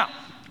accept it. Now,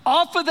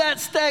 off of that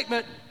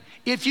statement,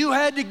 if you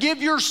had to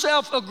give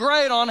yourself a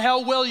grade on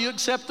how well you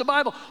accept the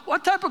Bible,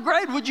 what type of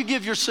grade would you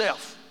give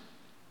yourself?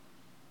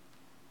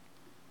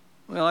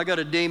 Well, I got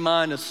a D-.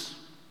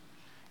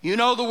 You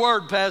know the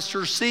word,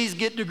 Pastor. C's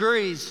get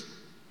degrees.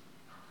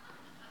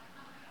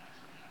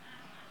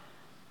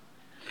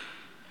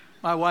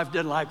 My wife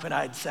didn't like when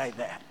I'd say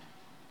that.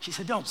 She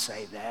said, don't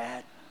say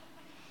that.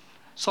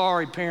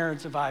 Sorry,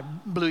 parents, if I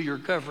blew your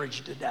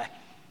coverage today.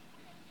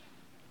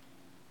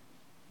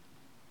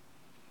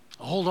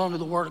 I hold on to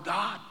the word of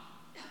God.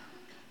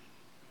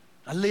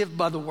 I live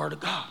by the word of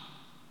God.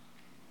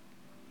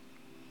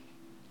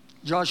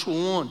 Joshua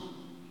 1.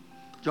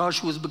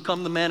 Joshua's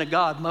become the man of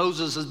God.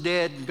 Moses is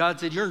dead. And God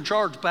said, you're in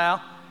charge,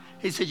 pal.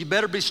 He said, you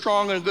better be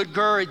strong and of good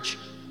courage.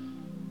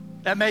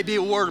 That may be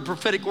a word, a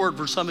prophetic word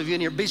for some of you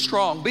in here. Be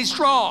strong. Be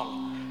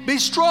strong. Be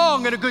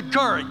strong and of good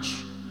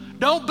courage.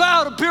 Don't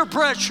bow to peer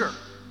pressure.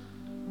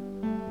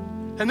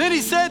 And then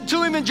he said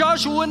to him in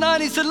Joshua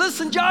 1:9, he said,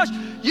 listen, Josh,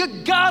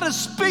 you got to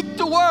speak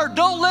the word.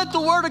 Don't let the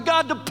word of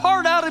God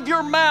depart out of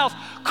your mouth.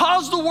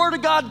 Cause the word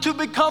of God to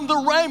become the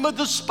rhema,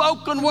 the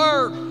spoken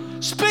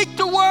word. Speak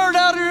the word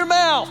out of your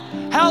mouth.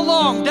 how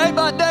long? Day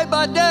by day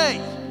by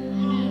day.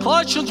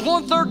 Colossians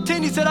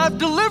 1:13, he said, I've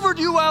delivered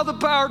you out of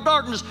the power of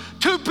darkness.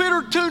 2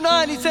 Peter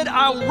 2:9, he said,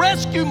 I'll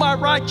rescue my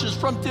righteous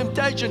from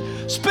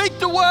temptation. Speak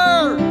the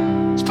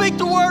word. Speak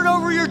the word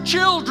over your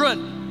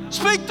children.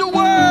 Speak the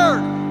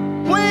word.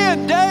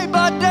 When? Day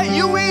by day.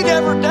 You eat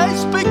every day.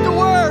 Speak the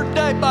word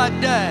day by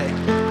day.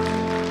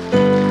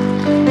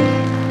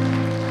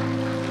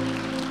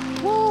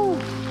 Woo.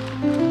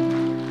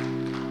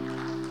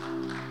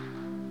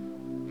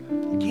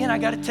 Again, I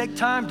got to take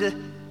time to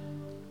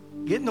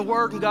get in the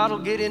word, and God will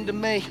get into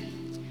me.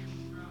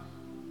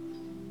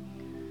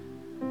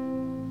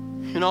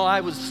 You know,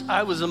 I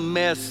was a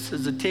mess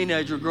as a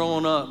teenager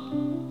growing up.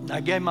 I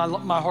gave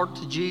my heart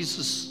to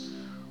Jesus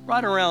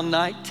right around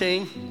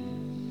 19.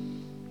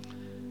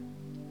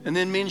 And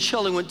then me and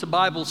Shelley went to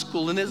Bible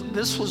school, and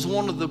this was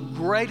one of the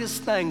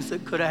greatest things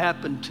that could have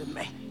happened to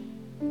me.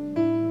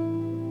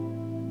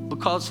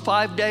 Because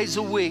 5 days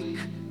a week,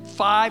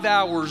 5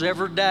 hours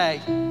every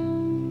day,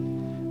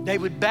 they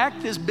would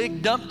back this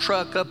big dump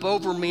truck up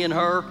over me and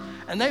her,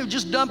 and they would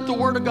just dump the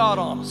Word of God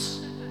on us.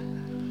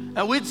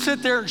 And we'd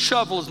sit there and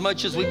shovel as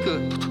much as we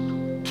could.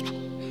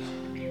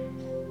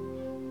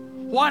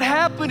 What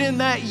happened in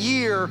that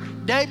year,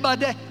 day by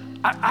day,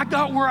 I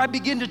got where I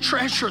began to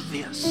treasure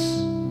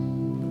this.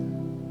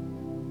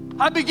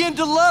 I began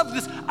to love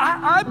this.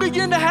 I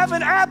began to have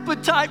an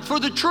appetite for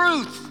the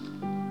truth.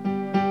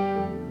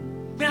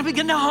 Man, I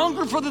began to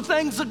hunger for the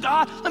things of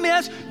God. Let me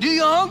ask, do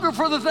you hunger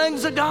for the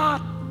things of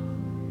God?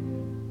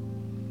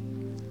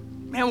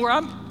 Man,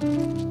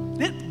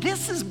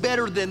 this is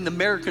better than the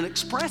American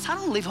Express. I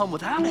don't leave home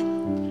without it.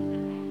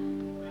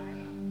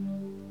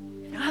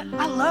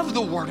 I love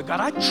the Word of God.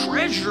 I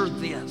treasure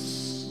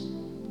this.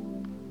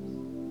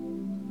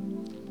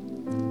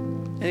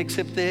 And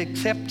except they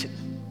accept it.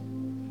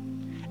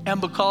 And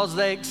because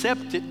they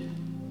accept it,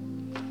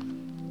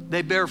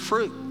 they bear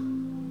fruit.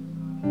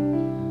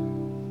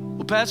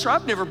 Well, Pastor,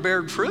 I've never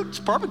bared fruit. It's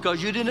probably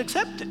because you didn't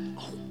accept it.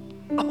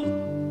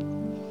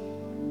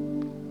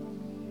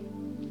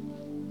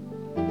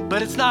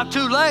 But it's not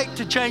too late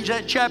to change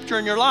that chapter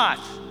in your life.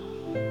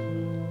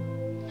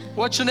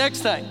 What's the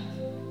next thing?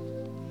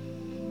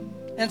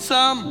 And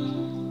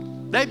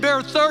some, they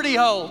bear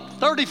 30-fold.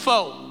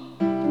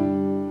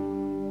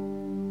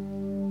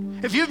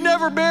 If you've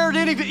never bared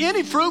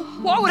any fruit,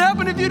 what would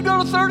happen if you'd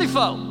go to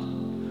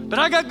 30-fold? But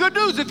I got good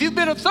news. If you've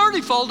been a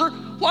 30-folder,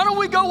 why don't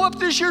we go up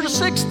this year to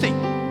 60?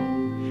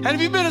 And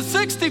if you've been a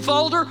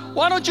 60-folder,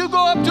 why don't you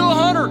go up to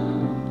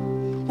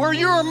 100? Where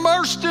you're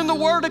immersed in the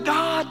Word of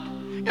God.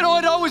 You know,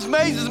 it always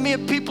amazes me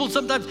at people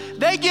sometimes.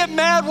 They get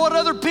mad what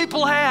other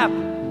people have.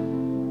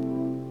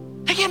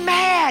 They get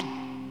mad.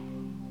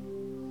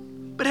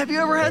 But have you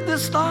ever had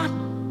this thought?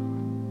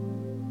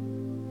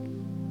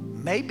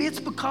 Maybe it's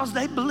because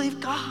they believe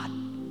God.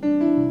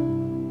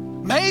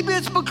 Maybe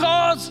it's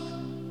because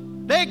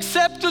they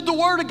accepted the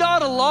Word of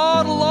God a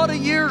lot of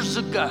years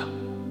ago.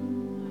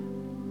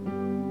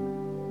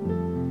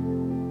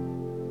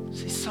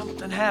 See,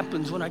 something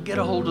happens when I get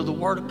a hold of the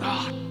Word of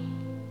God.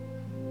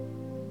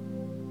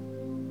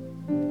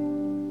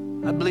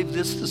 I believe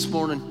this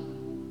morning.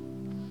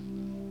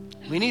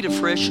 We need a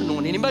fresh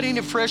anointing. Anybody need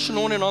a fresh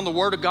anointing on the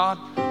Word of God?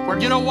 Or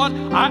you know what?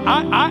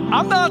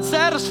 I'm not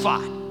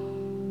satisfied.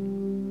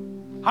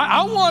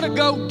 I want to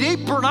go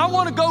deeper, and I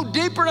want to go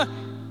deeper.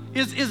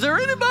 Is there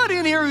anybody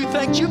in here who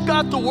thinks you've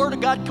got the Word of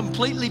God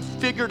completely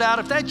figured out?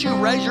 If that's you,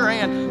 raise your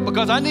hand,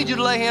 because I need you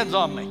to lay hands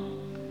on me.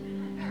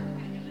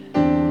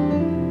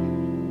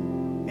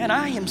 And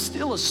I am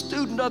still a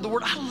student of the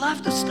Word. I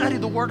love to study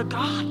the Word of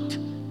God.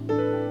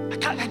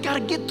 I got to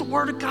get the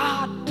Word of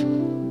God.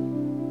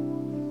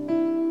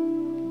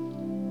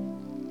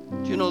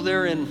 Do you know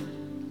they're in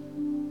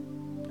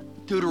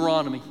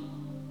Deuteronomy?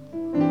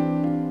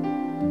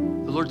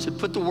 The Lord said,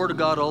 put the Word of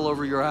God all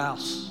over your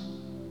house.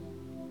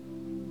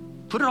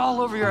 Put it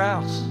all over your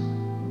house.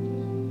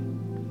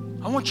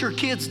 I want your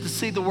kids to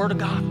see the Word of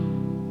God.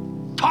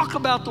 Talk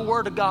about the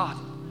Word of God.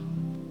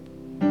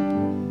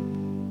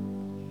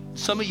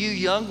 Some of you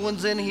young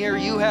ones in here,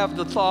 you have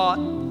the thought,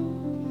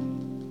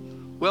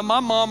 well, my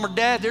mom or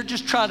dad, they're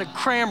just trying to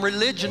cram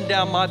religion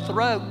down my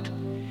throat.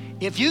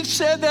 If you've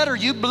said that or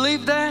you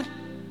believe that,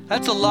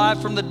 that's a lie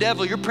from the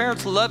devil. Your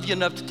parents love you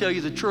enough to tell you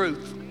the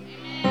truth.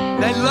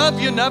 They love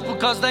you enough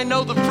because they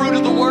know the fruit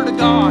of the Word of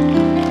God.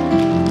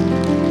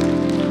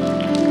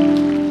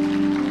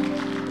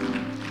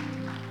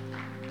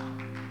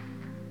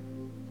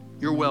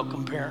 You're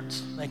welcome,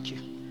 parents. Thank you.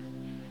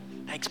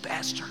 Thanks,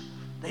 Pastor.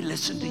 They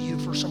listen to you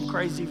for some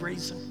crazy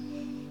reason.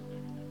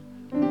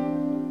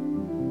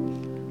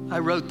 I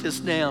wrote this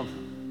down.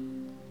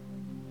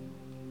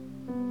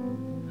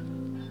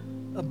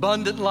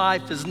 Abundant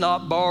life is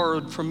not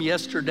borrowed from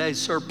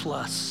yesterday's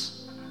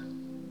surplus.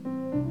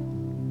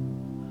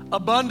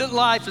 Abundant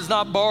life is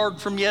not borrowed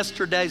from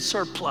yesterday's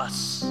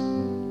surplus. You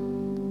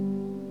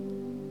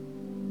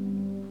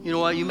know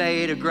what? You may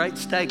ate a great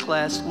steak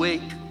last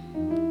week.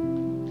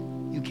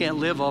 You can't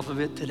live off of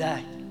it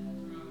today.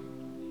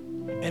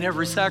 And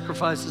every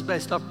sacrifice is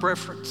based off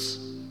preference.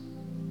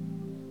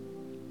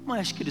 I'm going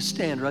to ask you to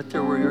stand right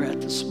there where you're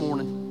at this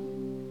morning.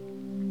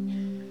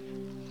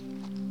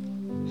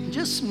 And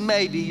just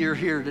maybe you're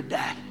here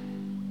today.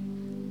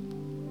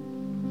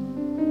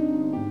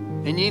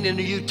 And you need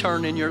a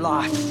U-turn in your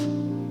life.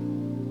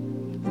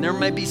 And there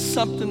may be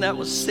something that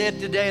was said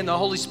today and the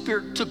Holy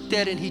Spirit took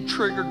that and He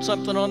triggered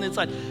something on the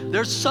inside.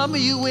 There's some of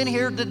you in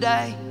here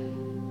today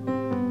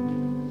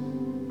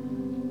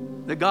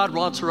that God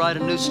wants to write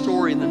a new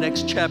story in the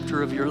next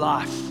chapter of your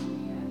life.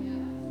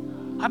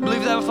 I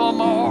believe that with all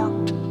my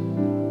heart.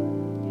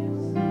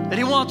 That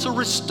He wants to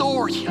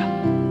restore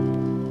you.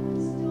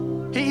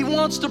 He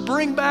wants to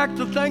bring back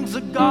the things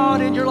of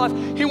God in your life.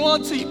 He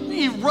wants to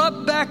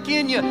erupt back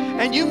in you.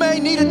 And you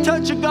may need a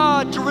touch of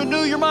God to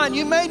renew your mind.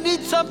 You may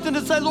need something to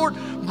say, Lord,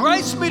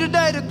 grace me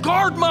today to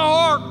guard my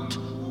heart.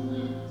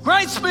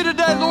 Grace me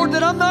today, Lord,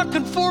 that I'm not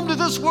conformed to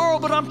this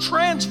world, but I'm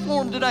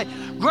transformed today.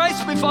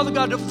 Grace me, Father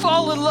God, to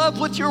fall in love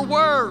with your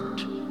word.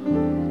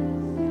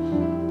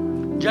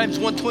 James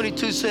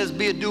 1:22 says,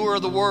 be a doer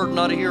of the word,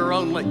 not a hearer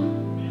only.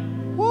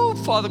 Woo,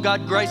 Father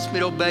God, grace me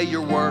to obey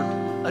your word.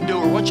 A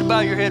doer. Why don't you bow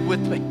your head with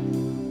me?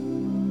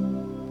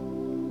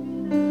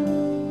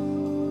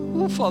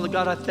 Oh, Father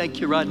God, I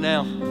thank you right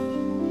now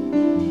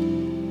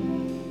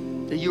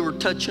that you are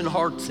touching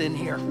hearts in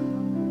here.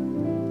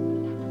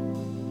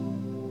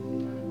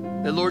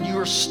 That, Lord, you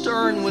are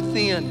stirring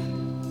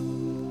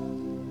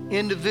within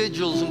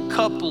individuals and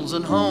couples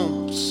and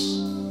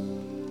homes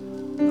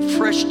a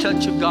fresh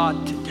touch of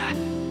God today.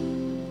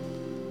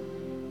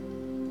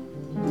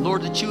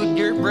 Lord, that you would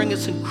bring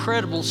us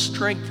incredible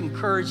strength and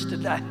courage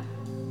today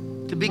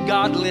to be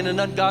godly in an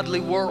ungodly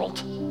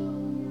world.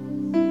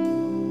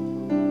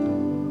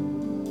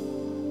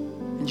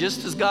 And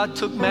just as God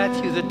took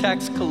Matthew, the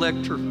tax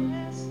collector,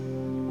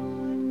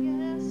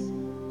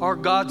 our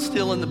God's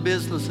still in the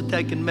business of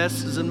taking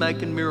messes and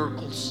making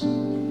miracles.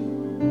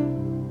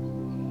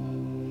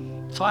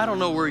 So I don't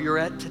know where you're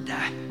at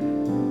today.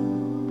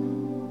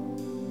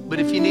 But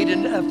if you need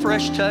a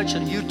fresh touch, a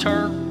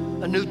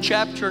U-turn, a new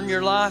chapter in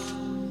your life,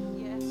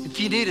 if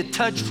you need a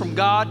touch from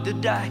God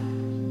today,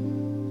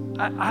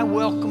 I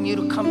welcome you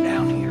to come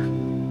down here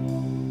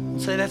and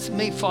say, that's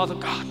me, Father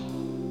God.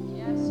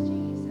 Yes,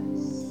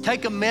 Jesus.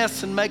 Take a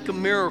mess and make a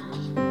miracle.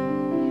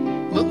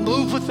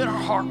 Move within our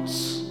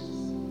hearts.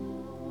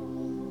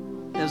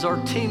 As our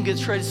team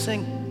gets ready to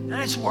sing,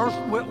 I just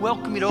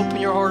welcome you to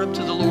open your heart up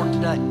to the Lord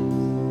today.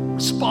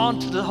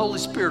 Respond to the Holy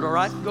Spirit, all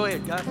right? Go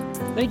ahead, guys.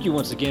 Thank you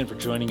once again for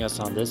joining us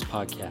on this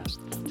podcast.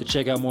 To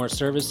check out more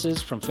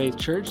services from Faith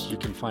Church, you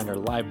can find our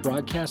live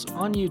broadcast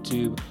on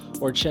YouTube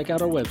or check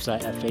out our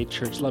website at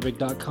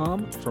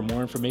faithchurchlubbock.com for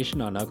more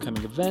information on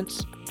upcoming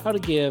events, how to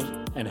give,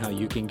 and how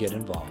you can get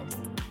involved.